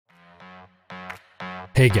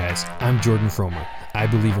Hey guys, I'm Jordan Fromer. I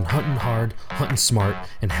believe in hunting hard, hunting smart,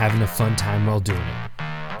 and having a fun time while doing it.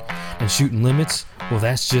 And shooting limits, well,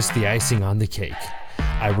 that's just the icing on the cake.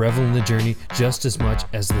 I revel in the journey just as much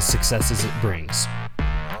as the successes it brings.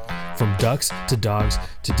 From ducks to dogs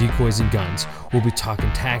to decoys and guns, we'll be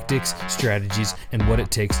talking tactics, strategies, and what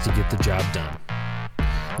it takes to get the job done.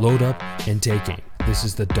 Load up and take aim. This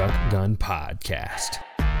is the Duck Gun Podcast.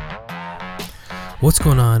 What's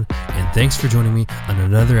going on? And thanks for joining me on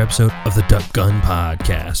another episode of the Duck Gun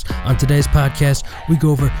Podcast. On today's podcast, we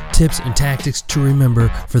go over tips and tactics to remember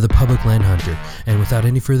for the public land hunter. And without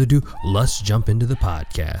any further ado, let's jump into the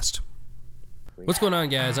podcast. What's going on,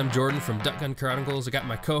 guys? I'm Jordan from Duck Gun Chronicles. I got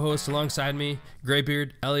my co-host alongside me,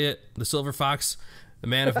 Graybeard, Elliot, the Silver Fox, the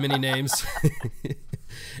man of many names.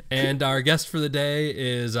 And our guest for the day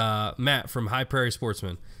is Matt from High Prairie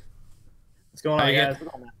Sportsman. What's going on, guys?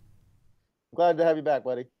 Glad to have you back,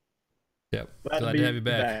 buddy. Yep, glad to have you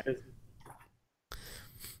back.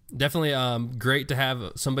 Definitely great to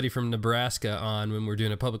have somebody from Nebraska on when we're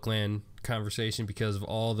doing a public land conversation because of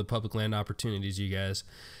all the public land opportunities you guys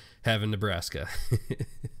have in Nebraska.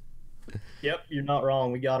 Yep, you're not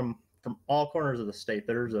wrong. We got them from all corners of the state.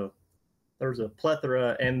 There's a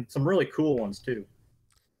plethora and some really cool ones too.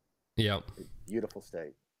 Yep. Beautiful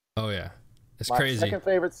state. Oh yeah, it's my crazy. Second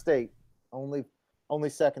favorite state, only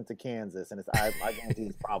second to Kansas, and I guarantee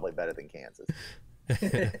it's probably better than Kansas.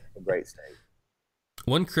 It's a great state.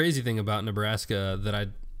 One crazy thing about Nebraska that I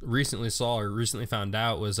recently saw or recently found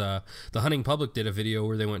out was the Hunting Public did a video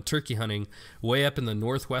where they went turkey hunting way up in the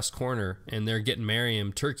northwest corner, and they're getting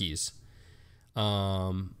Merriam turkeys.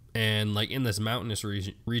 And like in this mountainous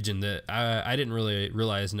region that I didn't really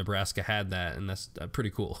realize Nebraska had that, and that's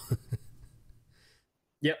pretty cool.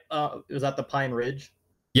 Yep. Was that the Pine Ridge?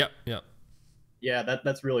 Yep. Yeah,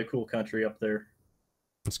 that's really cool country up there.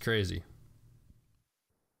 It's crazy.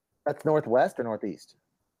 That's northwest or northeast?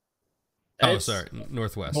 Oh, sorry,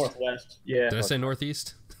 northwest. Northwest, yeah. Did I say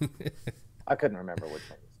northeast? I couldn't remember which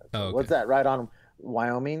one you said. Oh, okay. What's that, right on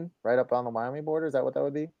Wyoming? Right up on the Wyoming border? Is that what that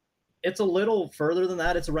would be? It's a little further than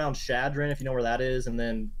that. It's around Chadron, if you know where that is, and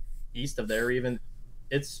then east of there even.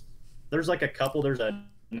 There's like a couple. There's a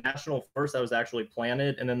national forest that was actually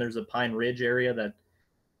planted, and then there's a Pine Ridge area that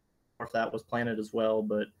was planted as well,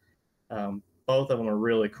 but both of them are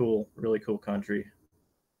really cool country.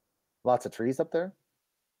 Lots of trees up there?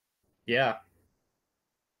 Yeah.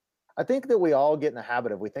 I think that we all get in the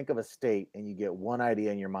habit of, we think of a state and you get one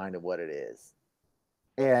idea in your mind of what it is.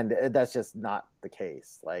 And that's just not the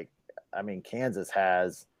case. Like, I mean, Kansas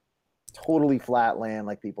has totally flat land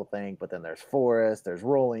like people think, but then there's forest, there's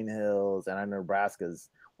rolling hills, and I know Nebraska's,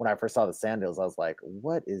 when I first saw the sand hills, I was like,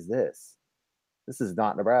 what is this? This is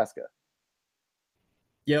not Nebraska.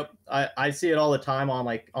 Yep, I see it all the time on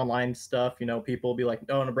like online stuff. You know, people will be like,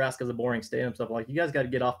 "Oh, Nebraska's a boring state," and stuff like. You guys got to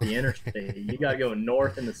get off the interstate. You got to go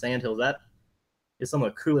north in the sandhills. That is some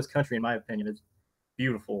of the coolest country, in my opinion. It's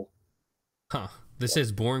beautiful. Huh? This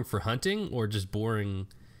is boring for hunting, or just boring,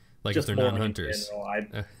 like just if they're non-hunters.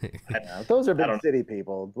 Those are big city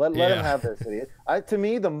people. Let them have their city. To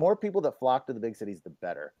me, the more people that flock to the big cities, the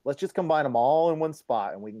better. Let's just combine them all in one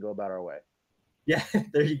spot, and we can go about our way. Yeah,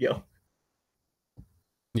 there you go.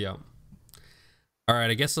 Yeah. All right,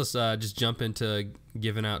 I guess let's just jump into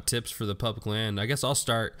giving out tips for the public land. I guess I'll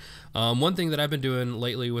start. One thing that I've been doing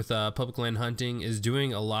lately with public land hunting is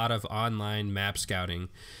doing a lot of online map scouting.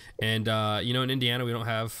 And, in Indiana, we don't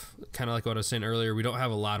have, kind of like what I was saying earlier, we don't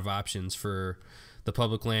have a lot of options for the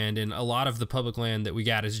public land. And a lot of the public land that we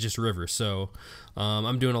got is just river. So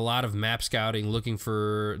I'm doing a lot of map scouting, looking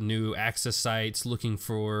for new access sites, looking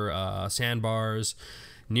for sandbars,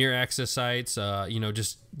 near access sites,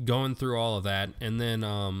 just going through all of that, and then,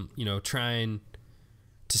 trying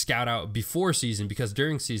to scout out before season, because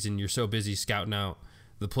during season, you're so busy scouting out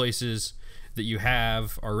the places that you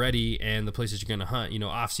have already and the places you're going to hunt.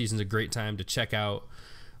 Off season's a great time to check out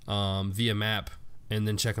via map, and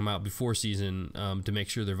then check them out before season to make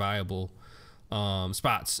sure they're viable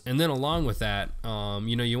spots. And then along with that,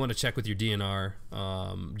 you want to check with your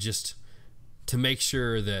DNR just to make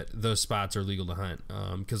sure that those spots are legal to hunt,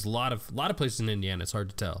 because a lot of places in Indiana, it's hard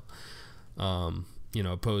to tell,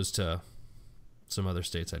 opposed to some other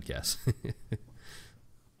states, I'd guess.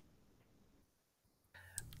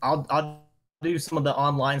 I'll do some of the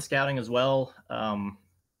online scouting as well.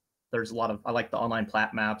 There's a lot of, I like the online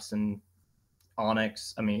plat maps and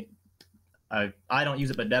Onyx. I mean, I don't use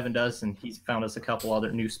it, but Devin does, and he's found us a couple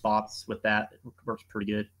other new spots with that. It works pretty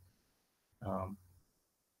good.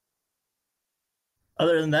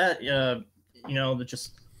 Other than that,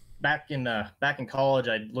 just back in college,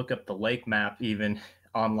 I'd look up the lake map even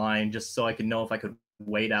online just so I could know if I could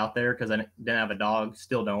wade out there because I didn't have a dog.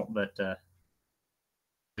 Still don't, but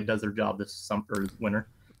it does their job this summer or winter.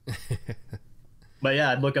 But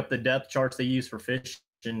yeah, I'd look up the depth charts they use for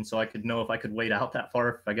fishing so I could know if I could wade out that far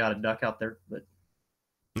if I got a duck out there. But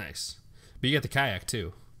nice. But you got the kayak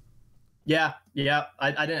too. Yeah.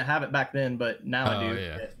 I didn't have it back then, but now I do.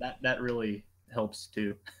 Yeah. That really helps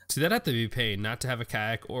too. See, that'd have to be paid not to have a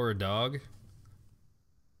kayak or a dog.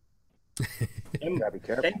 Gotta be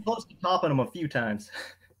careful. Came close to topping them a few times.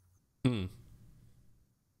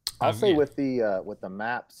 I'll say with the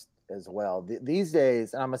maps as well. These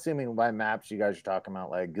days, and I'm assuming by maps you guys are talking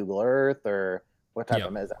about like Google Earth or what type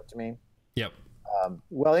of map is that to me? Yep.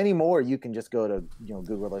 Well, anymore you can just go to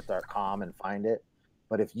GoogleEarth.com and find it.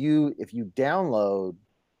 But if you download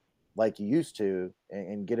like you used to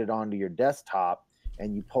and get it onto your desktop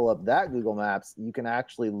and you pull up that Google Maps, you can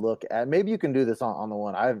actually look at. Maybe you can do this on the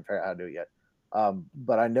one. I haven't figured out how to do it yet.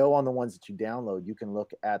 But I know on the ones that you download, you can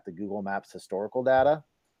look at the Google Maps historical data,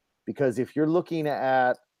 because if you're looking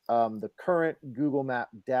at the current Google Map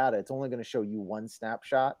data, it's only going to show you one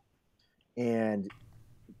snapshot. And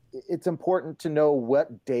it's important to know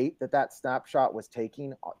what date that snapshot was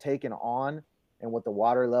taken on and what the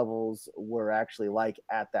water levels were actually like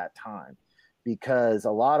at that time. Because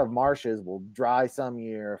a lot of marshes will dry some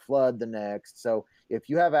year, flood the next. So if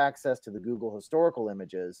you have access to the Google historical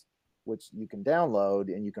images, which you can download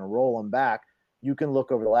and you can roll them back, you can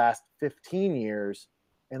look over the last 15 years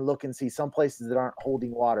and look and see some places that aren't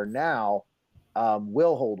holding water now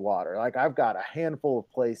will hold water. Like I've got a handful of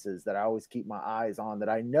places that I always keep my eyes on that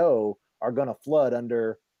I know are going to flood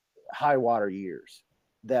under high water years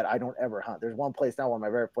that I don't ever hunt. There's one place now, one of my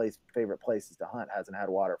very favorite places to hunt hasn't had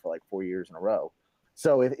water for like 4 years in a row.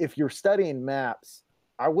 So if you're studying maps,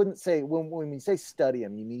 I wouldn't say when you say study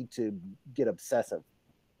them, you need to get obsessive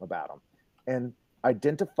about them and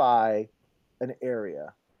identify an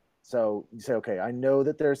area. So you say, okay, I know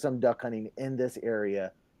that there's some duck hunting in this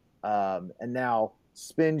area. And now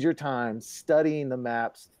spend your time studying the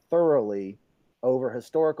maps thoroughly over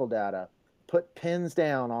historical data. Put pins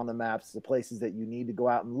down on the maps, the places that you need to go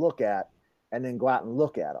out and look at, and then go out and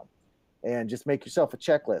look at them. And just make yourself a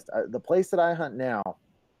checklist. The place that I hunt now,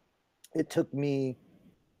 it took me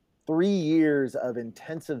 3 years of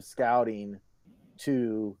intensive scouting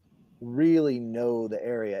to really know the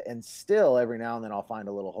area. And still, every now and then, I'll find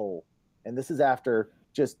a little hole. And this is after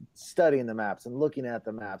just studying the maps and looking at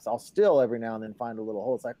the maps. I'll still every now and then find a little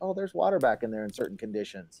hole. It's like, oh, there's water back in there in certain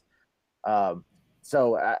conditions.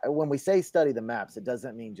 So when we say study the maps, it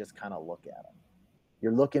doesn't mean just kind of look at them.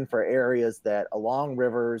 You're looking for areas that along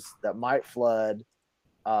rivers that might flood,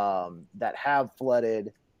 that have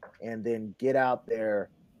flooded, and then get out there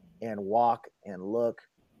and walk and look,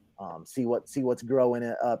 see what's growing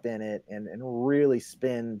up in it, and really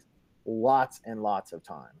spend lots and lots of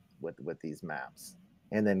time with these maps,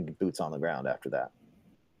 and then boots on the ground after that.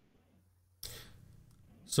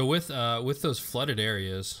 So with those flooded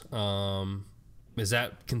areas, is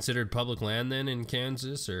that considered public land then in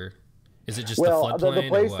Kansas, or is it just the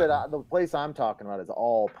floodplain? The place I'm talking about is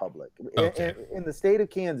all public. Okay. In the state of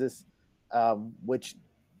Kansas, which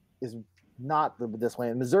is not this way.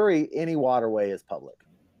 In Missouri, any waterway is public.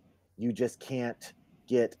 You just can't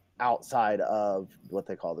get outside of what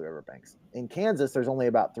they call the riverbanks. In Kansas, there's only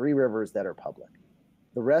about 3 rivers that are public.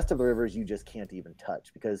 The rest of the rivers you just can't even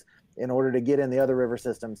touch, because in order to get in the other river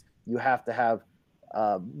systems, you have to have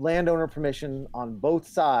landowner permission on both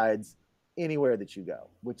sides anywhere that you go,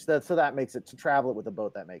 so that makes it, to travel it with a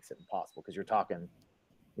boat, that makes it impossible, because you're talking,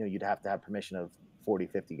 you'd have to have permission of 40,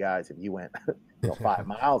 50 guys if you went 5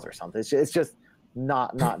 miles or something. It's just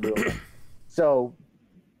not doable. So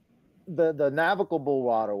the navigable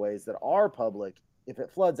waterways that are public, if it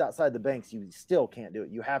floods outside the banks, you still can't do it.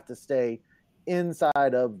 You have to stay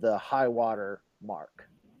inside of the high water mark.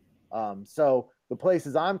 So the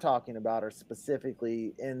places I'm talking about are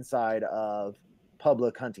specifically inside of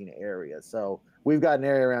public hunting areas. So we've got an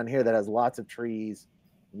area around here that has lots of trees.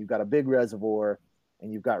 You've got a big reservoir,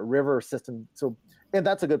 and you've got river system. And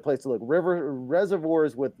that's a good place to look.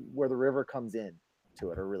 Reservoirs where the river comes in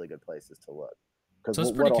to it are really good places to look. So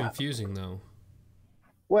it's pretty confusing though.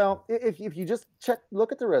 Well, if you just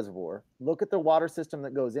look at the reservoir, look at the water system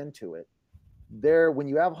that goes into it. When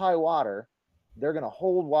you have high water, they're going to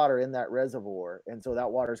hold water in that reservoir, and so that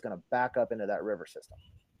water is going to back up into that river system.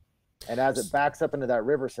 And as it backs up into that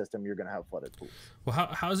river system, you're going to have flooded pools. Well,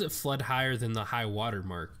 how does it flood higher than the high water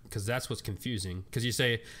mark? Because that's what's confusing. Because you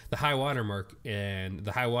say the high water mark, and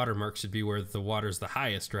the high water mark should be where the water's the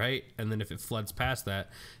highest, right? And then if it floods past that,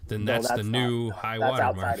 then that's the new high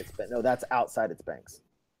water mark. No, that's outside its banks.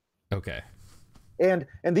 Okay. And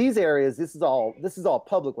these areas, this is all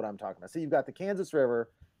public what I'm talking about. So you've got the Kansas River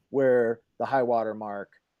where the high water mark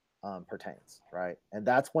pertains, right? And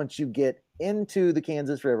that's once you get into the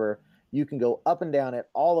Kansas River, you can go up and down it,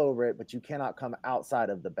 all over it, but you cannot come outside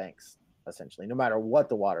of the banks, essentially, no matter what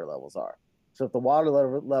the water levels are. So if the water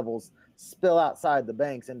levels spill outside the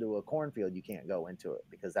banks into a cornfield, you can't go into it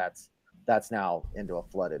because that's now into a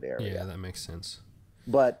flooded area. Yeah, that makes sense.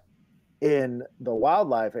 But in the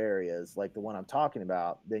wildlife areas, like the one I'm talking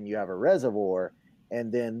about, then you have a reservoir,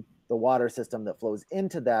 and then the water system that flows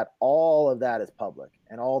into that, all of that is public,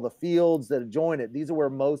 and all the fields that adjoin it, these are where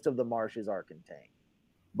most of the marshes are contained.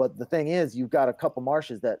 But the thing is, you've got a couple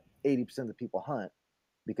marshes that 80% of the people hunt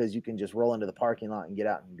because you can just roll into the parking lot and get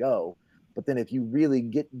out and go. But then if you really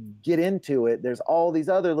get into it, there's all these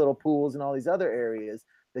other little pools and all these other areas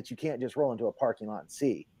that you can't just roll into a parking lot and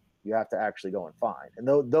see. You have to actually go and find. And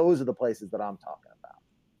those are the places that I'm talking about,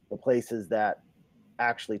 the places that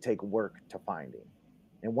actually take work to finding.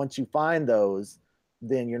 And once you find those,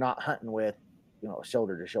 then you're not hunting with,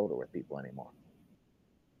 shoulder to shoulder with people anymore.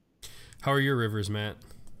 How are your rivers, Matt?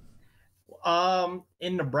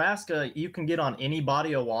 In Nebraska, you can get on any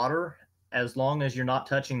body of water as long as you're not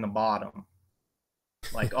touching the bottom.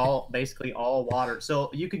 Like basically all water. So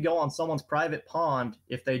you could go on someone's private pond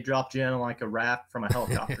if they dropped you in like a raft from a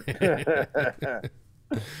helicopter.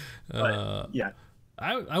 But, yeah.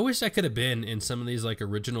 I wish I could have been in some of these like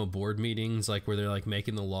original board meetings, like where they're like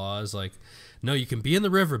making the laws, like, no, you can be in the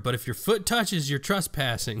river, but if your foot touches, you're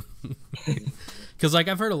trespassing. Because like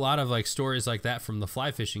I've heard a lot of like stories like that from the fly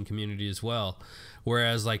fishing community as well,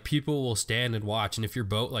 whereas like people will stand and watch, and if your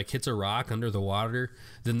boat like hits a rock under the water,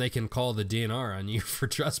 then they can call the DNR on you for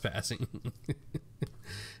trespassing.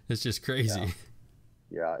 It's just crazy.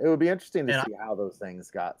 Yeah, it would be interesting to see how those things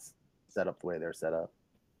got set up the way they're set up.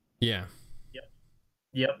 Yeah.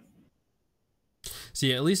 Yep.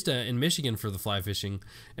 See, at least in Michigan for the fly fishing,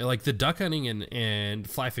 like the duck hunting and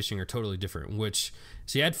fly fishing are totally different.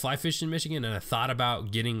 I had fly fishing in Michigan, and I thought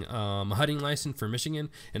about getting a hunting license for Michigan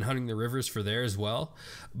and hunting the rivers for there as well.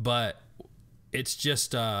 But it's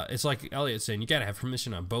just, it's like Elliot's saying, you got to have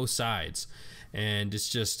permission on both sides. And it's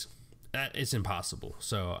just, it's impossible.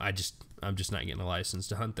 So I'm just not getting a license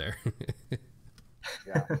to hunt there.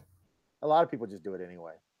 Yeah. A lot of people just do it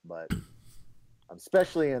anyway, but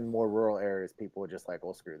especially in more rural areas, people are just like,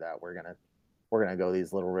 well, screw that. We're gonna go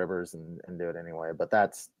these little rivers and do it anyway. But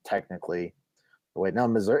that's technically the way. Now,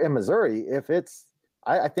 in Missouri, if it's,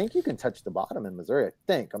 I think you can touch the bottom in Missouri. I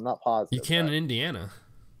think, I'm not positive. You can in Indiana.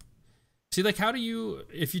 See, like, how do you,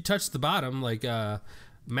 if you touch the bottom, like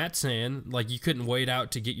Matt's saying, like you couldn't wade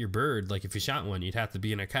out to get your bird. Like if you shot one, you'd have to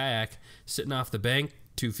be in a kayak, sitting off the bank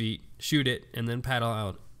 2 feet, shoot it, and then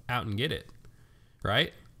paddle out and get it,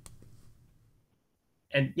 right?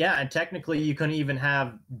 And technically you couldn't even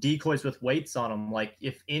have decoys with weights on them. Like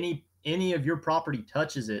if any of your property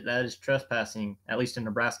touches it, that is trespassing, at least in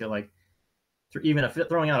Nebraska. Like even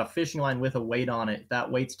throwing out a fishing line with a weight on it,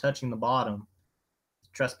 that weight's touching the bottom,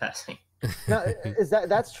 trespassing. Now,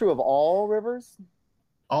 that's true of all rivers?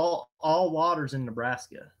 All waters in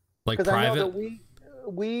Nebraska. Like private? I know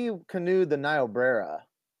that we canoed the Niobrara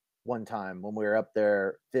one time when we were up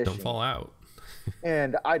there fishing. Don't fall out.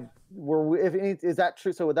 And is that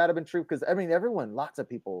true? So would that have been true? Because I mean, lots of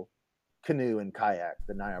people canoe and kayak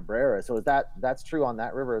the Niobrara. So that's true on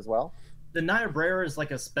that river as well? The Niobrara is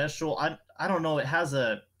like a special, I don't know, it has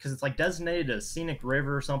because it's like designated a scenic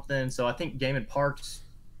river or something. So I think Game and Parks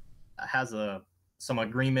has some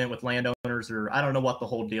agreement with landowners, or I don't know what the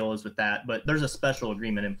whole deal is with that, but there's a special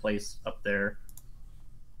agreement in place up there.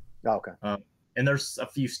 Okay. And there's a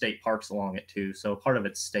few state parks along it too. So part of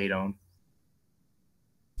it's state owned.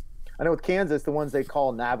 I know with Kansas, the ones they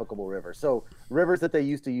call navigable rivers. So rivers that they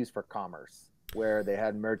used to use for commerce, where they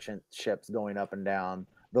had merchant ships going up and down.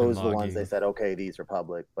 Those are the ones they said, okay, these are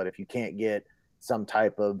public. But if you can't get some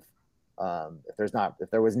type of, if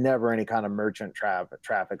there was never any kind of merchant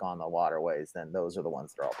traffic on the waterways, then those are the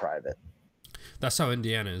ones that are all private. That's how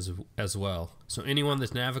Indiana is as well. So anyone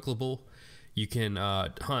that's navigable, you can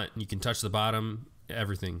hunt, you can touch the bottom,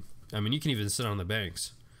 everything. I mean, you can even sit on the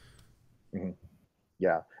banks. Mm-hmm.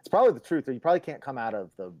 Yeah, it's probably the truth. You probably can't come out of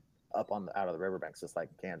the riverbanks, just like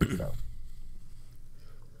Kansas, though.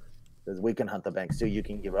 Because we can hunt the banks too. You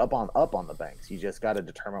can give up on the banks. You just got to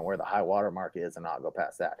determine where the high water mark is and not go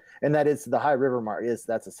past that. And that is the high river mark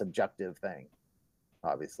that's a subjective thing,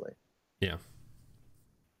 obviously. Yeah.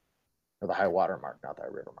 Or the high water mark, not the high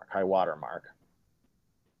river mark. High water mark.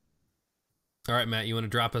 All right, Matt, you want to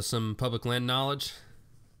drop us some public land knowledge?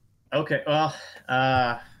 Okay. Well,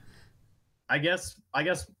 I guess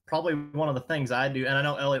probably one of the things I do, and I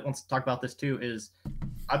know Elliot wants to talk about this too, is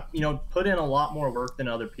I put in a lot more work than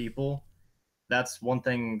other people. That's one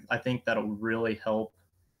thing I think that'll really help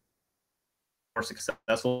more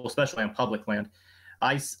successful, especially on public land.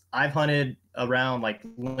 I've hunted around like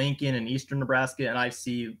Lincoln and eastern Nebraska, and I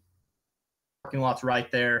see parking lots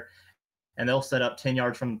right there, and they'll set up 10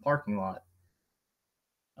 yards from the parking lot.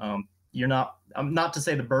 I'm not to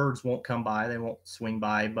say the birds won't come by, they won't swing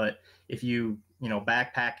by, but if you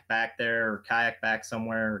backpack back there or kayak back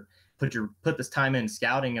somewhere, put this time in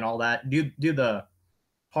scouting and all that, do the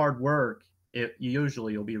hard work,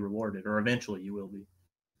 you'll be rewarded, or eventually you will be.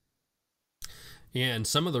 Yeah, and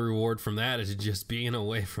some of the reward from that is just being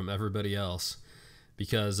away from everybody else,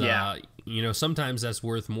 because sometimes that's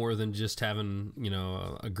worth more than just having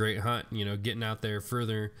a great hunt. Getting out there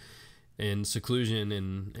further in seclusion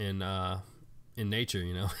and in nature.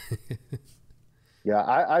 Yeah,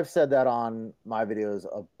 I've said that on my videos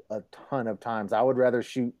a ton of times. I would rather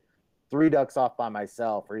shoot 3 ducks off by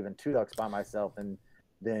myself, or even 2 ducks by myself,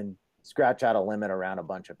 than scratch out a limit around a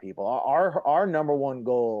bunch of people. Our number one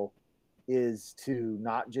goal is to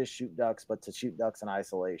not just shoot ducks, but to shoot ducks in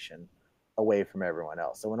isolation away from everyone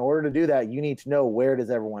else. So in order to do that, you need to know, where does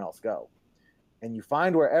everyone else go? And you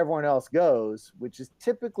find where everyone else goes, which is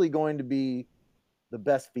typically going to be the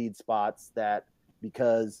best feed spots,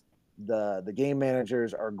 because the game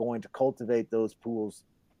managers are going to cultivate those pools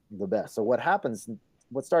the best. So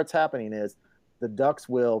what starts happening is the ducks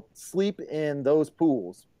will sleep in those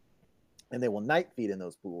pools, and they will night feed in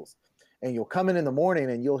those pools. And you'll come in the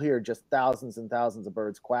morning, and you'll hear just thousands and thousands of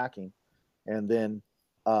birds quacking. And then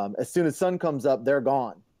as soon as sun comes up, they're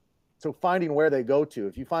gone. So finding where they go to,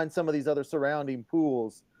 if you find some of these other surrounding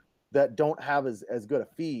pools that don't have as good a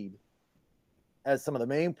feed as some of the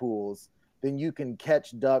main pools, then you can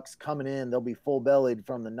catch ducks coming in. They'll be full bellied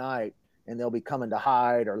from the night, and they'll be coming to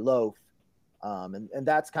hide or loaf. And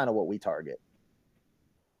that's kind of what we target.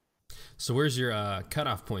 So where's your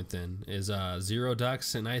cutoff point then? Is 0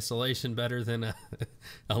 ducks in isolation better than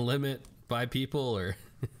a limit by people, or?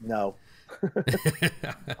 No.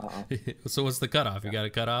 So what's the cutoff? You got a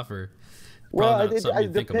cutoff, or? Well,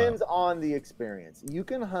 it depends on the experience. You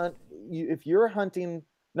can hunt, if you're hunting.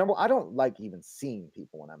 I don't like even seeing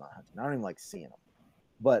people when I'm out hunting. I don't even like seeing them.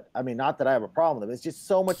 But I mean, not that I have a problem with them. It's just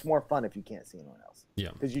so much more fun if you can't see anyone else.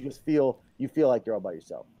 Yeah. Because you just feel like you're all by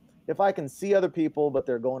yourself. If I can see other people, but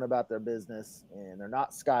they're going about their business, and they're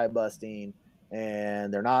not sky busting,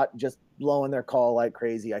 and they're not just blowing their call like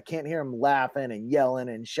crazy, I can't hear them laughing and yelling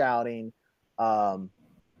and shouting.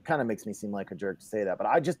 Kind of makes me seem like a jerk to say that, but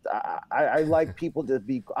I like people to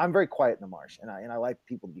be. I'm very quiet in the marsh, and I like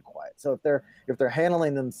people to be quiet. So if they're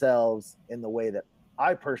handling themselves in the way that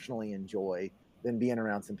I personally enjoy, then being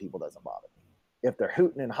around some people doesn't bother me. If they're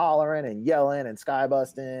hooting and hollering and yelling and sky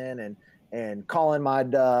busting and calling my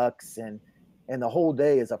ducks, and the whole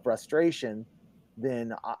day is a frustration,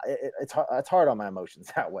 then it's hard on my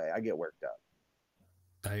emotions that way. I get worked up.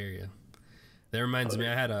 I hear you. That reminds me,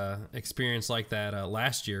 I had a experience like that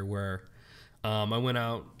last year where I went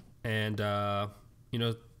out and out in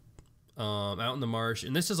the marsh,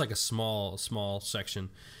 and this is like a small section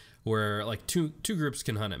where like two groups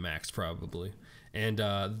can hunt at max probably, and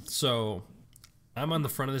so I'm on the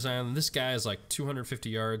front of this island. This guy is like 250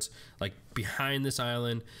 yards like behind this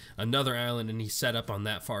island, another island, and he's set up on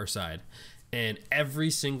that far side. And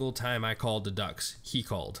every single time I called the ducks, he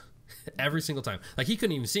called. Every single time. Like, he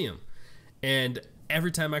couldn't even see him. And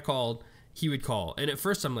every time I called, he would call. And at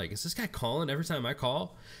first I'm like, is this guy calling every time I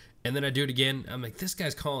call? And then I do it again. I'm like, this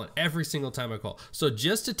guy's calling every single time I call. So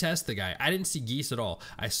just to test the guy, I didn't see geese at all.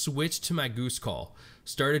 I switched to my goose call,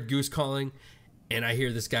 started goose calling, and I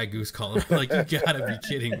hear this guy goose calling. I'm like, you gotta be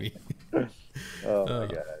kidding me. Oh my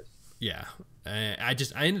gosh. Yeah. I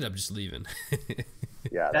ended up just leaving.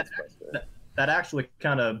 Yeah. That actually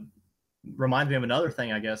kind of reminds me of another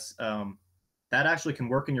thing, I guess. That actually can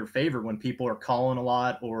work in your favor when people are calling a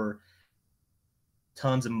lot or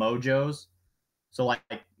tons of mojos. So like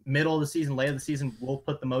middle of the season, late of the season, we'll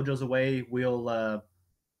put the mojos away. We'll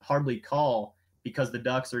hardly call because the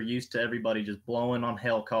ducks are used to everybody just blowing on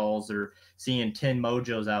hail calls or seeing 10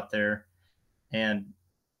 mojos out there. And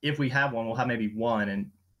if we have one, we'll have maybe one, and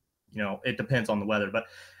it depends on the weather, but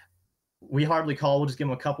we hardly call. We'll just give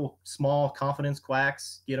them a couple small confidence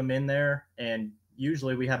quacks, get them in there, and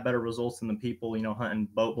usually we have better results than the people, hunting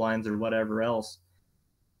boat blinds or whatever else,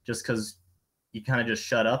 just because you kind of just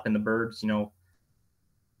shut up and the birds,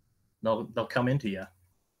 they'll come into you.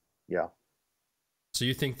 Yeah. So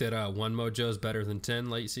you think that one mojo is better than 10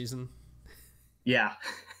 late season? Yeah.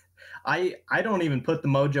 I don't even put the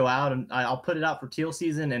Mojo out, and I'll put it out for teal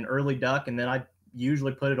season and early duck, and then I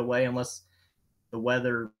usually put it away unless the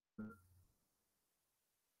weather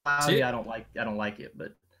cloudy. I don't like it,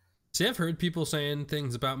 but see, I've heard people saying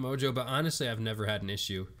things about Mojo, but honestly, I've never had an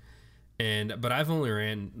issue. But I've only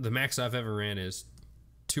ran, the max I've ever ran is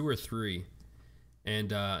 2 or 3,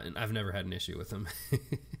 and I've never had an issue with them.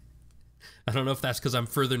 I don't know if that's because I'm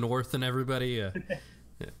further north than everybody.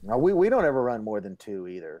 No, we don't ever run more than 2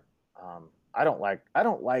 either. I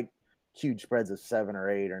don't like huge spreads of 7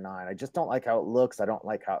 or 8 or 9. I just don't like how it looks. I don't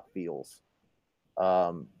like how it feels.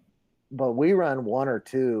 But we run 1 or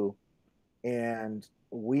 2, and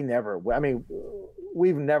we've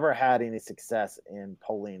never had any success in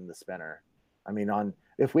pulling the spinner. I mean,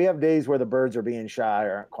 if we have days where the birds are being shy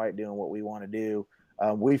or aren't quite doing what we want to do,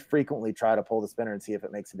 we frequently try to pull the spinner and see if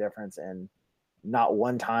it makes a difference. And not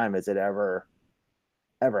one time has it ever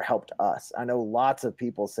helped us. I know lots of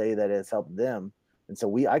people say that it's helped them. And so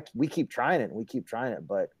we keep trying it,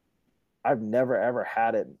 but I've never, ever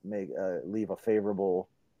had it leave a favorable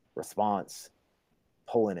response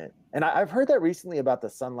pulling it. And I've heard that recently about the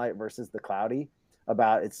sunlight versus the cloudy,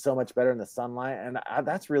 about it's so much better in the sunlight. And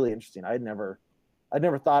that's really interesting. I'd never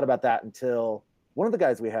thought about that until one of the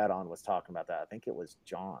guys we had on was talking about that. I think it was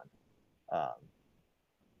John, I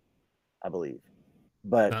believe.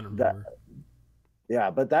 But I don't remember.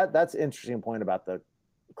 but that's an interesting point about the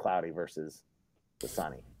cloudy versus the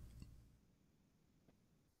sunny.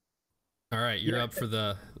 All right, you're up for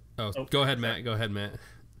the. Oh, go ahead, Matt. Go ahead, Matt.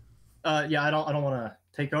 Yeah, I don't want to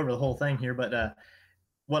take over the whole thing here, but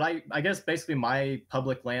what I guess basically my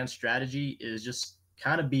public land strategy is just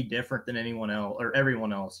kind of be different than anyone else or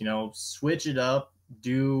everyone else. You know, switch it up,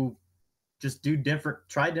 try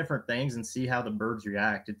different things and see how the birds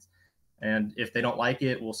react. And if they don't like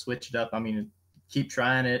it, we'll switch it up. I mean, keep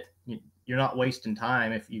trying it. You're not wasting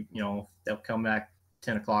time if they'll come back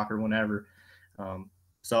 10 o'clock or whenever.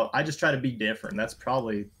 So I just try to be different. That's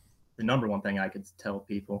probably the number one thing I could tell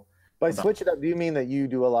people. By switch it up, do you mean that you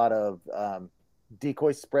do a lot of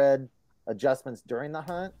decoy spread adjustments during the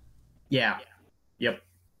hunt? Yeah. Yep.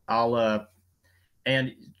 I'll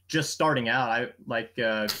and just starting out,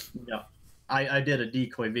 I did a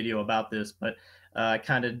decoy video about this, but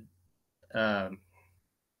kind of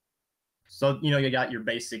so you got your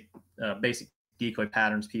basic decoy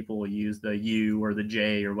patterns. People will use the U or the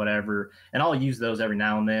J or whatever, and I'll use those every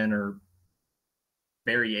now and then, or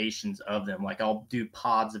variations of them. Like I'll do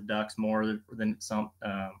pods of ducks more than some,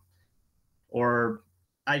 or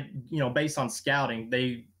based on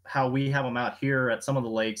scouting, how we have them out here at some of the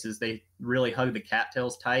lakes is they really hug the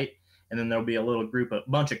cattails tight, and then there'll be a little group, a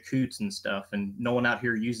bunch of coots and stuff, and no one out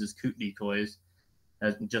here uses coot decoys,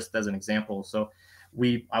 just as an example. So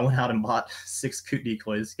I went out and bought 6 coot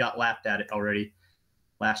decoys, got laughed at it already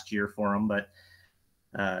last year for them, but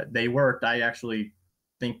they worked. I actually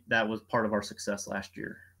think that was part of our success last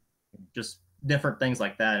year. Just different things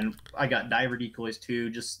like that. And I got diver decoys too,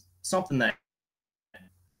 just something that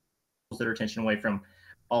pulls their attention away from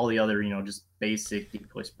all the other, just basic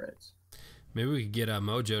decoy spreads. Maybe we could get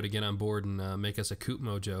Mojo to get on board and make us a coot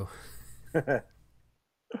Mojo.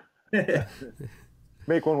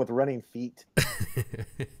 Make one with running feet.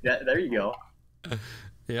 Yeah, there you go.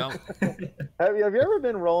 Yeah. Have you ever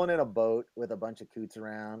been rolling in a boat with a bunch of coots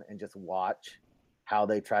around and just watch how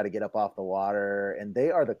they try to get up off the water? And they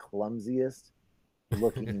are the clumsiest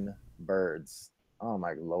looking birds. Oh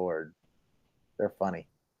my Lord. They're funny.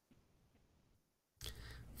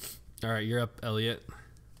 All right, you're up, Elliot.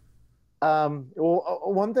 Well,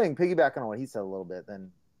 one thing, piggybacking on what he said a little bit, then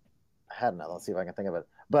I had another. Let's see if I can think of it.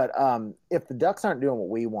 But if the ducks aren't doing what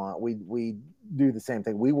we want, we do the same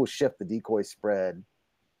thing. We will shift the decoy spread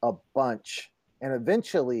a bunch, and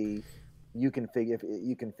eventually you can figure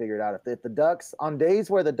it out. If the ducks, on days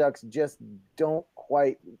where the ducks just aren't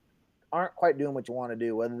quite doing what you want to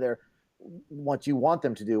do, whether they're what you want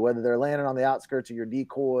them to do, whether they're landing on the outskirts of your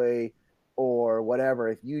decoy or whatever,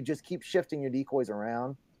 if you just keep shifting your decoys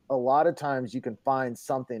around, a lot of times you can find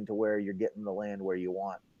something to where you're getting the land where you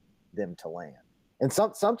want them to land. And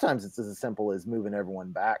sometimes it's as simple as moving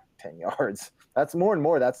everyone back 10 yards. That's more and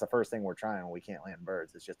more. That's the first thing we're trying when we can't land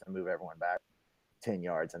birds. It's just to move everyone back 10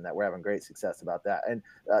 yards, and that we're having great success about that. And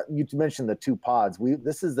you mentioned the 2 pods.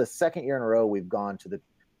 This is the second year in a row we've gone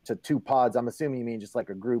to 2 pods. I'm assuming you mean just like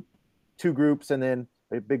a group, 2 groups, and then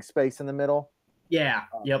a big space in the middle. Yeah.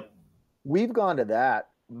 Yep. We've gone to that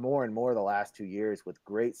more and more the last 2 years with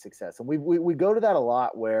great success. And we go to that a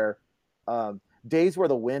lot where days where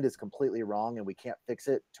the wind is completely wrong and we can't fix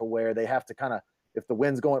it, to where they have to kind of, if the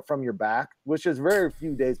wind's going from your back, which is very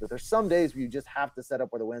few days, but there's some days where you just have to set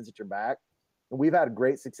up where the wind's at your back. And we've had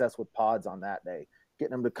great success with pods on that day,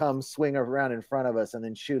 getting them to come swing around in front of us and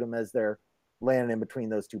then shoot them as they're landing in between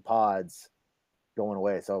those two pods going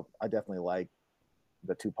away. So I definitely like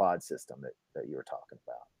the 2-pod system that you were talking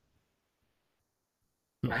about.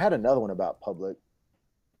 I had another one about public,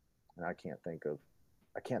 and I can't think of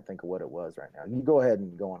what it was right now. You go ahead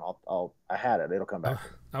and go on. I had it. It'll come back.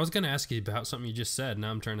 I was going to ask you about something you just said.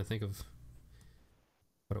 Now I'm trying to think of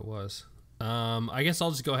what it was. I guess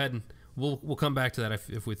I'll just go ahead and we'll come back to that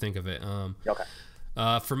if we think of it.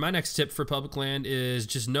 Okay. For my next tip for public land is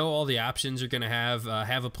just know all the options you're going to have.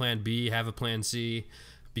 Have a plan B, have a plan C,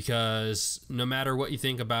 because no matter what you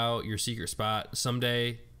think about your secret spot,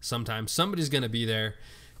 sometimes somebody's going to be there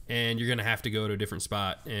and you're going to have to go to a different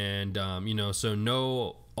spot. And, so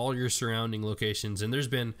know all your surrounding locations. And there's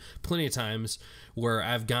been plenty of times where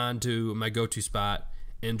I've gone to my go-to spot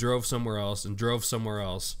and drove somewhere else and drove somewhere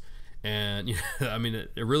else. And, it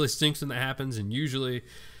really stinks when that happens. And usually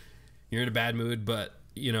you're in a bad mood, but,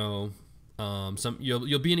 you'll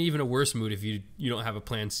be in even a worse mood if you don't have a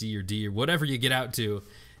plan C or D or whatever you get out to,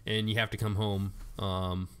 and you have to come home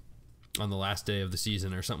on the last day of the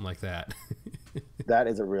season or something like that. That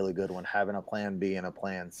is a really good one, having a plan B and a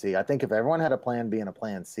plan C. I think if everyone had a plan B and a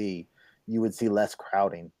plan C, you would see less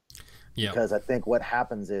crowding. Yeah. Because I think what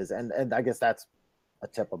happens is, and I guess that's a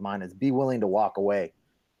tip of mine, is be willing to walk away.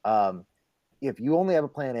 If you only have a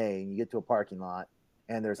plan A and you get to a parking lot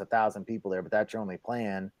and there's 1,000 people there, but that's your only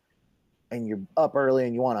plan, and you're up early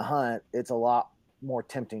and you want to hunt, it's a lot more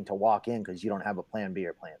tempting to walk in because you don't have a plan B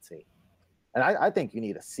or plan C. And I think you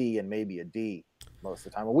need a C and maybe a D most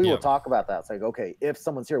of the time. And we will talk about that. It's like, okay, if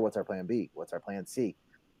someone's here, what's our plan B? What's our plan C?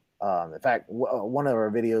 In fact, one of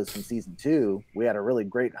our videos from season 2, we had a really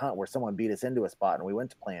great hunt where someone beat us into a spot and we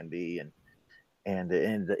went to plan B, and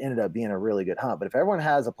it ended up being a really good hunt. But if everyone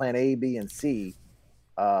has a plan A, B, and C,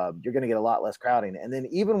 you're going to get a lot less crowding. And then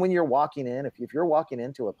even when you're walking in, if you're walking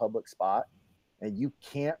into a public spot and you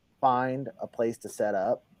can't find a place to set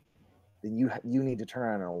up, then you need to turn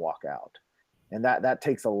around and walk out. And that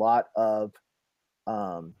takes a lot of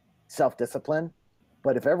self-discipline.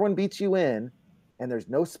 But if everyone beats you in and there's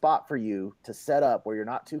no spot for you to set up where you're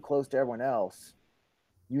not too close to everyone else,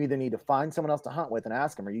 you either need to find someone else to hunt with and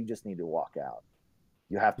ask them, or you just need to walk out.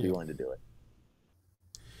 You have to be willing to do it.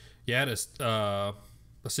 Yeah, I had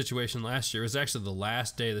a situation last year. It was actually the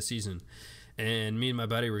last day of the season, and me and my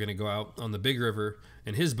buddy were going to go out on the big river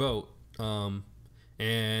in his boat.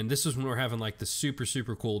 And this was when we were having like the super,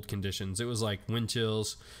 super cold conditions. It was like wind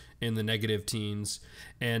chills in the negative teens,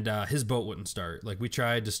 and his boat wouldn't start. Like, we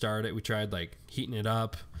tried to start it. We tried like heating it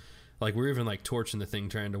up. Like, we were even like torching the thing,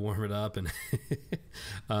 trying to warm it up. And,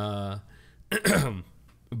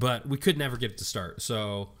 but we could never get it to start.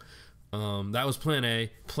 So, that was plan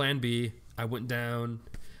A. Plan B, I went down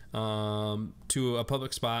to a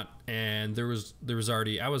public spot, and there was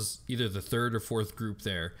already, I was either the third or fourth group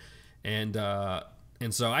there. And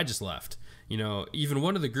so I just left. Even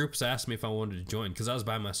one of the groups asked me if I wanted to join because I was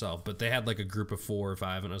by myself, but they had like a group of 4 or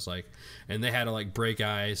 5, and I was like, and they had to like break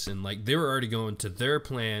ice, and like they were already going to their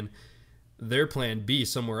plan B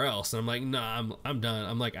somewhere else. And I'm like, nah, I'm done.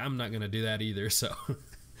 I'm like, I'm not going to do that either. So,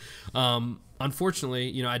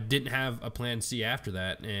 unfortunately, I didn't have a plan C after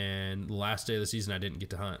that. And the last day of the season, I didn't get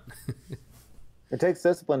to hunt. It takes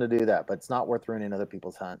discipline to do that, but it's not worth ruining other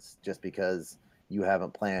people's hunts just because you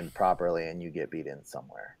haven't planned properly and you get beat in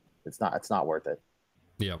somewhere. It's not worth it.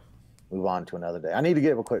 Yeah. Move on to another day. I need to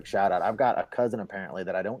give a quick shout out. I've got a cousin apparently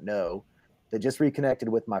that I don't know that just reconnected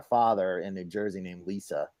with my father in New Jersey named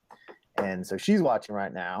Lisa. And so she's watching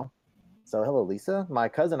right now. So hello, Lisa. My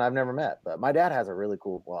cousin I've never met, but my dad has a really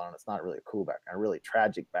cool, well, it's not really a cool background, a really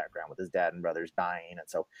tragic background with his dad and brothers dying. And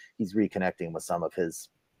so he's reconnecting with some of his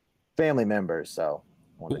family members. So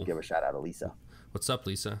I wanted to give a shout out to Lisa. What's up,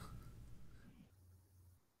 Lisa?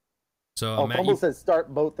 So Matt, Fumble says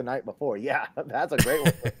start boat the night before. Yeah, that's a great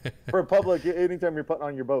one. For public, anytime you're putting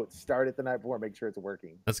on your boat, start it the night before. Make sure it's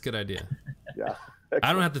working. That's a good idea. Yeah. Excellent.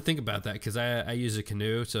 I don't have to think about that because I use a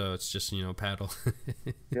canoe, so it's just, paddle.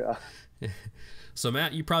 Yeah. So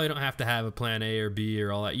Matt, you probably don't have to have a plan A or B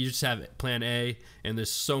or all that. You just have plan A, and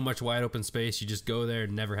there's so much wide open space. You just go there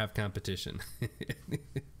and never have competition.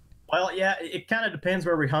 Well, yeah, it kind of depends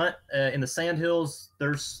where we hunt. In the Sandhills,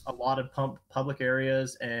 there's a lot of public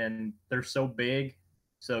areas, and they're so big.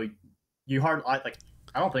 So I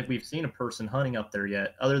don't think we've seen a person hunting up there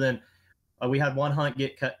yet, other than we had one hunt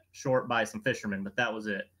get cut short by some fishermen, but that was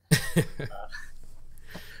it.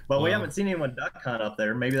 But we haven't seen anyone duck hunt up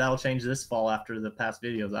there. Maybe that'll change this fall after the past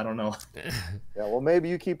videos. I don't know. Yeah, well, maybe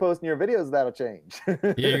you keep posting your videos, that'll change.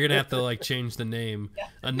 Yeah, you're gonna have to change the name.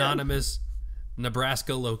 Anonymous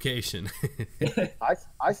Nebraska location.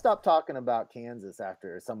 I stopped talking about Kansas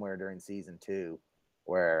after somewhere during season 2,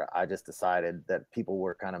 where I just decided that people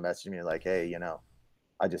were kind of messaging me like, hey,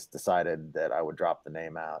 I just decided that I would drop the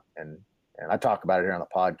name out, and I talk about it here on the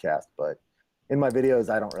podcast, but in my videos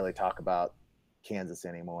I don't really talk about Kansas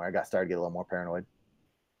anymore. I got started to get a little more paranoid.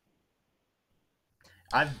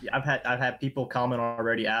 I've had people comment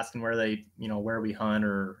already asking where they, where we hunt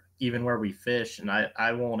or even where we fish, and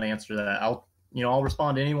I won't answer that. I'll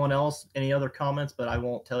respond to anyone else, any other comments, but I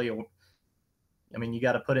won't tell you. I mean, you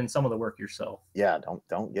got to put in some of the work yourself. Yeah,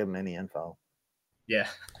 don't give them any info. Yeah.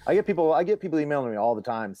 I get people emailing me all the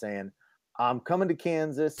time saying, I'm coming to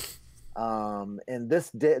Kansas in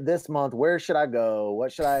this month. Where should I go?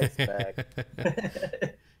 What should I expect?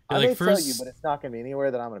 I may tell you, but it's not going to be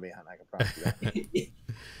anywhere that I'm going to be hunting. I can promise you that.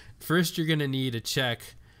 First, you're going to need a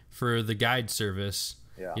check for the guide service.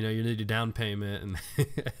 Yeah. You need a down payment. And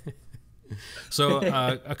so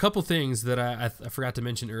a couple things that I forgot to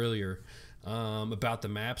mention earlier about the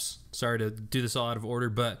maps. Sorry to do this all out of order,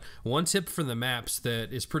 but one tip for the maps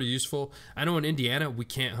that is pretty useful. I know in Indiana, we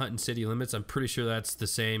can't hunt in city limits. I'm pretty sure that's the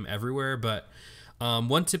same everywhere, but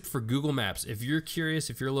one tip for Google Maps, if you're curious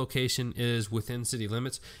if your location is within city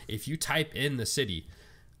limits, if you type in the city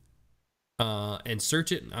and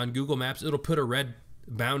search it on Google Maps, it'll put a red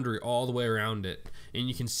boundary all the way around it, and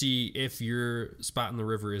you can see if your spot in the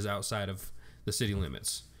river is outside of the city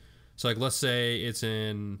limits. So like, let's say it's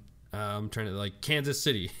in I'm trying to like Kansas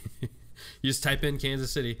City. You just type in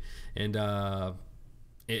Kansas City, and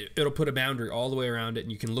it'll put a boundary all the way around it,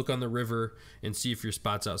 and you can look on the river and see if your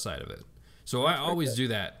spot's outside of it. So I always do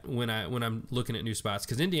that when I'm looking at new spots,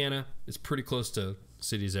 because Indiana is pretty close to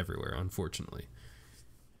cities everywhere, unfortunately.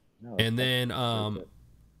 No, and then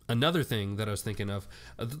another thing that I was thinking of,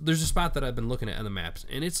 there's a spot that I've been looking at on the maps,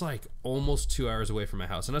 and it's like almost 2 hours away from my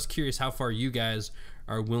house. And I was curious how far you guys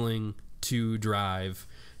are willing to drive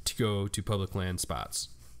to go to public land spots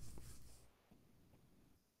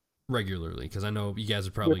regularly, because I know you guys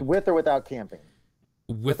are probably with or without camping.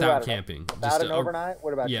 Without camping. Without an overnight?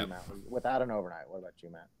 What about you, Matt? Without an overnight. What about you,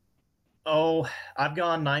 Matt? Oh, I've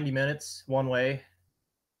gone 90 minutes one way.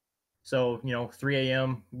 So, 3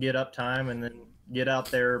 a.m. get up time, and then get out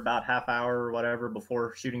there about half hour or whatever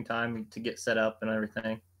before shooting time to get set up and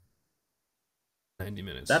everything. 90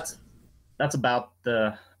 minutes. That's about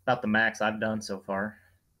the max I've done so far.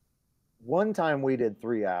 One time we did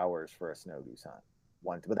 3 hours for a snow goose hunt.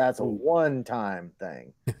 But that's a one-time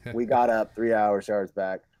thing. We got up 3 hours, charged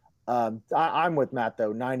back. I'm with Matt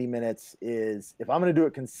though. 90 minutes is, if I'm going to do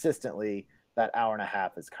it consistently, that hour and a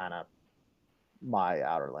half is kind of my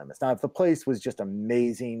outer limits. Now, if the place was just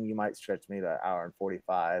amazing, you might stretch me to an hour and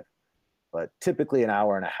 45. But typically, an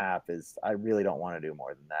hour and a half is. I really don't want to do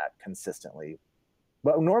more than that consistently.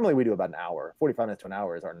 But normally we do about an hour. 45 minutes to an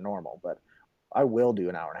hour is our normal. But I will do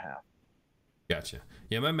an hour and a half. Gotcha.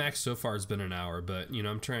 Yeah, my max so far has been an hour, but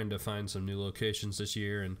I'm trying to find some new locations this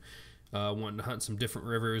year and wanting to hunt some different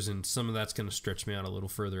rivers, and some of that's going to stretch me out a little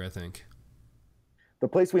further, I think. The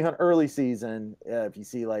place we hunt early season, if you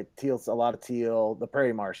see like teal, a lot of teal, the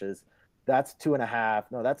prairie marshes, that's 2.5.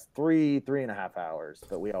 No, that's 3.5 hours.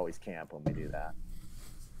 But we always camp when we do that.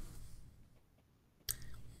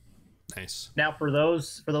 Nice. Now for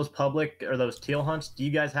those public or those teal hunts, do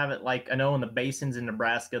you guys have it like, I know in the basins in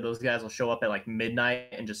Nebraska, those guys will show up at like midnight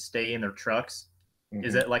and just stay in their trucks. Mm-hmm.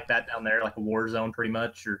 Is it like that down there, like a war zone pretty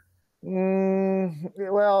much? Or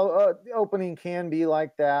well, the opening can be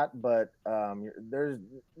like that, but there's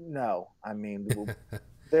no. I mean,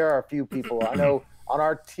 there are a few people I know on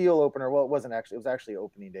our teal opener. Well, it was actually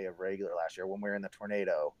opening day of regular last year when we were in the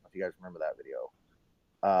tornado. If you guys remember that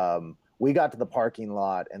video. We got to the parking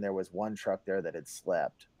lot and there was one truck there that had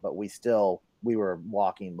slept, but we were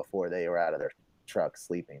walking before they were out of their truck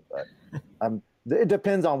sleeping. But it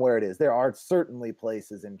depends on where it is. There are certainly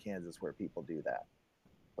places in Kansas where people do that,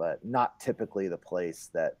 but not typically the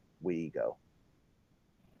place that we go.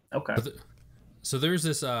 Okay. So there's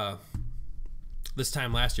this this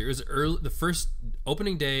time last year. It was the first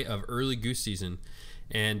opening day of early goose season,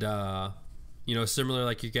 and similar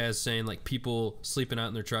like you guys saying, like people sleeping out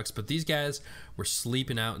in their trucks, but these guys were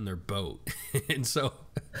sleeping out in their boat. And so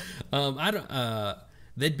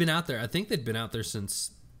they'd been out there. I think they'd been out there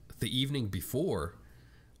since the evening before.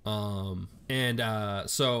 So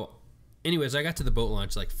anyways, I got to the boat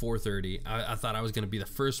launch like 4:30. I thought I was going to be the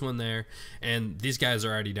first one there, and these guys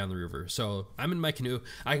are already down the river. So I'm in my canoe.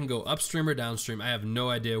 I can go upstream or downstream. I have no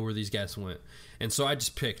idea where these guys went. And so I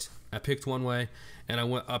picked one way, and I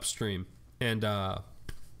went upstream. And, I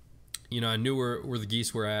knew where the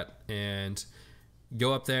geese were at, and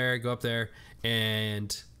go up there.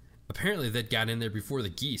 And apparently they'd got in there before the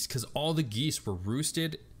geese, because all the geese were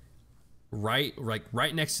roosted right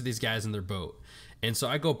next to these guys in their boat. And so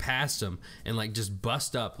I go past them and like just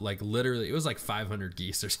bust up, like literally it was like 500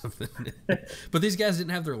 geese or something. But these guys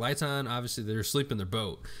didn't have their lights on. Obviously they were asleep in their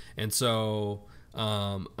boat. And so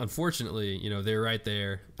unfortunately, you know, they were right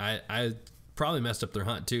there. I probably messed up their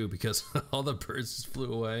hunt too, because all the birds just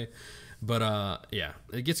flew away. But yeah,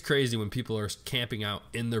 it gets crazy when people are camping out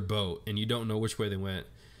in their boat and you don't know which way they went,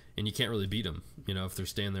 and you can't really beat them, you know, if they're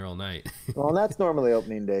staying there all night. Well, that's normally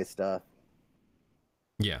opening day stuff.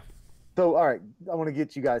 Yeah. So, all right, I want to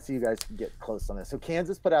get you guys, so you guys can get close on this. So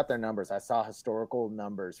Kansas put out their numbers. I saw historical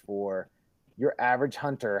numbers for your average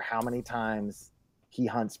hunter, how many times he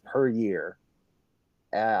hunts per year.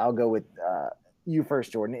 I'll go with you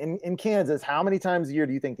first, Jordan. In Kansas, how many times a year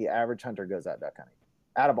do you think the average hunter goes out duck hunting?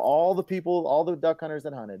 Out of all the people, all the duck hunters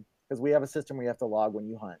that hunted, because we have a system where you have to log when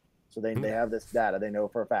you hunt. So they have this data. They know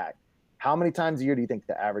for a fact. How many times a year do you think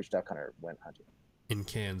the average duck hunter went hunting? In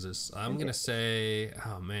Kansas, I'm going to say,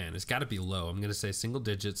 oh man, it's got to be low. I'm going to say single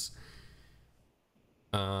digits,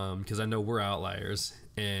 because I know we're outliers,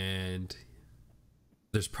 and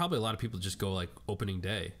there's probably a lot of people just go like opening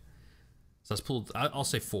day. So I'll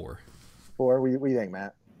say 4. 4? What do you think,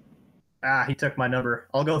 Matt? He took my number.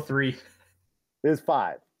 I'll go 3. It was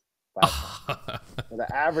 5. 5.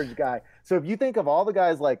 The average guy. So if you think of all the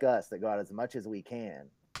guys like us that go out as much as we can,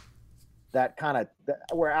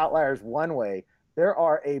 we're outliers one way. There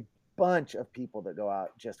are a bunch of people that go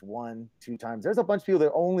out just 1-2 times. There's a bunch of people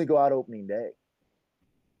that only go out opening day.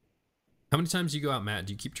 How many times do you go out, Matt?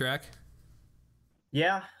 Do you keep track?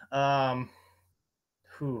 Yeah.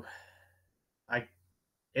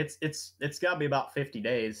 It's got to be about 50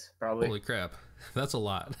 days, probably. Holy crap. That's a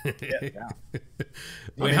lot. Yeah.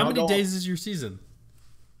 Wait, how many days is your season?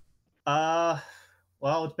 Well,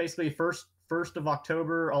 it's basically first of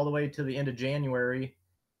October all the way to the end of January.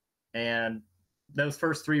 And those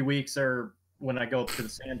first 3 weeks are when I go up to the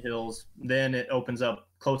Sandhills. Then it opens up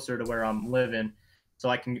closer to where I'm living. So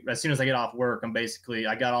I can, as soon as I get off work,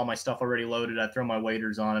 I got all my stuff already loaded. I throw my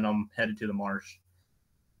waders on and I'm headed to the marsh.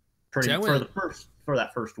 For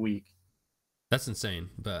that first week. That's insane,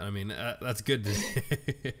 but I mean that's good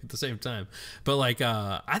at the same time. But like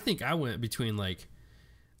I think I went between like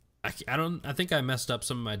I think I messed up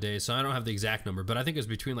some of my days, so I don't have the exact number, but I think it was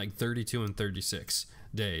between like 32 and 36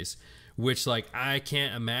 days, which like I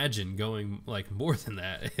can't imagine going like more than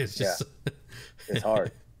that. It's just it's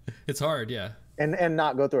hard. It's hard, yeah. And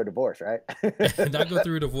not go through a divorce, right? Not go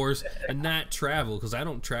through a divorce and not travel, because I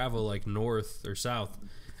don't travel like north or south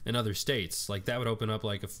in other states. Like that would open up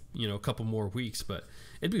like a couple more weeks, but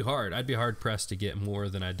it'd be hard. I'd be hard pressed to get more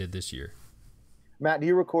than I did this year. Matt, do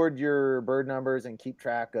you record your bird numbers and keep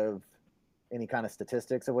track of any kind of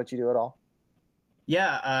statistics of what you do at all?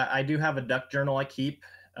 Yeah, I do have a duck journal I keep.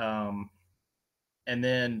 And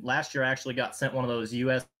then last year I actually got sent one of those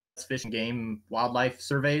U.S. Fish and Game wildlife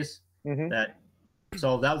surveys.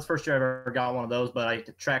 So that was the first year I ever got one of those, but I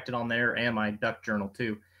tracked it on there and my duck journal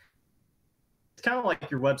too. It's kind of like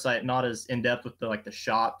your website, not as in depth with the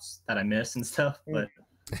shots that I miss and stuff, but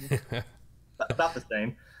about the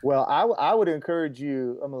same. Well, I would encourage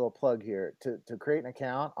you, I'm a little plug here, to create an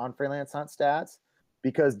account on Freelance Hunt Stats,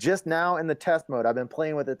 because just now in the test mode, I've been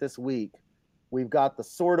playing with it this week. We've got the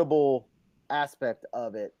sortable aspect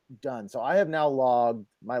of it done. So I have now logged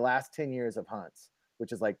my last 10 years of hunts,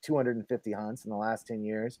 which is like 250 hunts in the last 10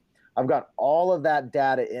 years. I've got all of that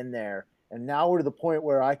data in there. And now we're to the point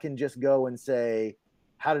where I can just go and say,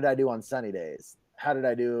 how did I do on sunny days? How did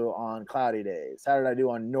I do on cloudy days? How did I do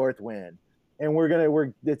on north wind?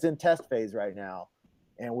 And it's in test phase right now.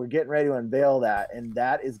 And we're getting ready to unveil that. And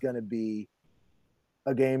that is going to be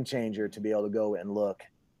a game changer, to be able to go and look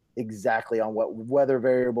exactly on what weather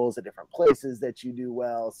variables at different places that you do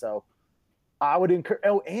well. So I would encourage,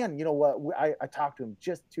 and you know what? I talked to him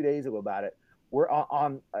just 2 days ago about it. We're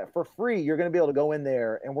on for free. You're going to be able to go in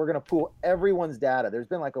there and we're going to pool everyone's data. There's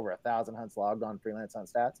been like over 1,000 hunts logged on Freelance Hunt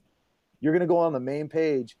Stats. You're going to go on the main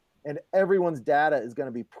page and everyone's data is going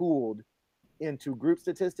to be pooled into group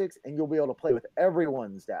statistics, and you'll be able to play with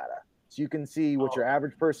everyone's data. So you can see what your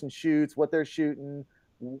average person shoots, what they're shooting,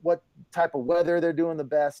 what type of weather they're doing the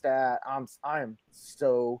best at. I am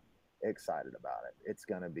so excited about it. It's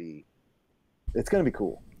going to be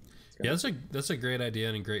cool. Yeah, that's a great idea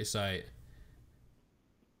and a great site.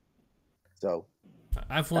 So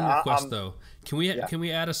I have one request though. Can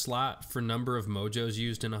we add a slot for number of mojos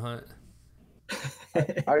used in a hunt?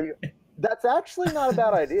 That's actually not a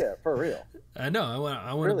bad idea, for real. I know.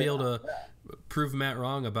 I want to be able to prove Matt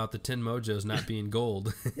wrong about the 10 mojos not being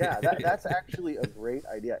gold. Yeah, that's actually a great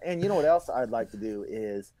idea. And you know what else I'd like to do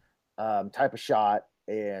is type of shot,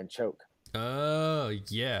 and choke. Oh,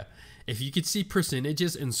 yeah. If you could see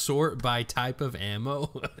percentages and sort by type of ammo.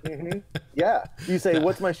 Mm-hmm. Yeah. You say,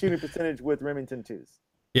 what's my shooting percentage with Remington 2s?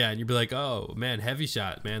 Yeah, and you'd be like, oh, man, heavy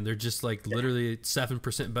shot, man. They're just like literally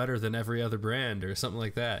 7% better than every other brand or something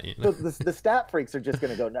like that. You know? So the stat freaks are just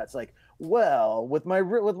going to go nuts. Like, well, with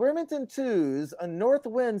Remington 2s on north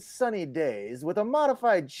wind sunny days with a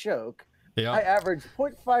modified choke, Yeah. I average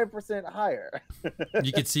 0.5% higher.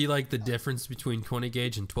 You could see like the difference between 20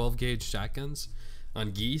 gauge and 12 gauge shotguns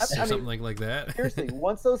on geese or something like that. Seriously,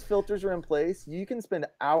 once those filters are in place, you can spend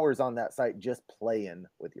hours on that site just playing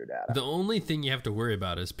with your data. The only thing you have to worry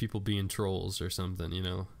about is people being trolls or something, you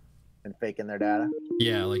know? And faking their data.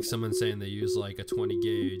 Yeah, like someone saying they use like a 20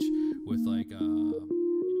 gauge with like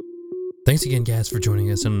Thanks again, guys, for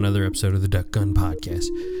joining us on another episode of the Duck Gun Podcast.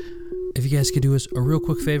 If you guys could do us a real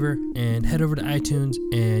quick favor and head over to iTunes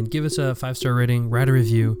and give us a 5-star rating, write a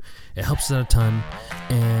review. It helps us out a ton.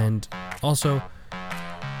 And also,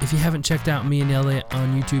 if you haven't checked out me and Elliot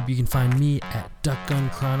on YouTube, you can find me at Duck Gun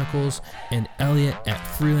Chronicles and Elliot at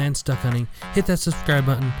Freelance Duck Hunting. Hit that subscribe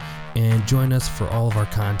button and join us for all of our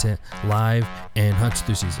content live and hunts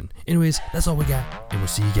through season. Anyways, that's all we got, and we'll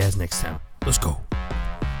see you guys next time. Let's go.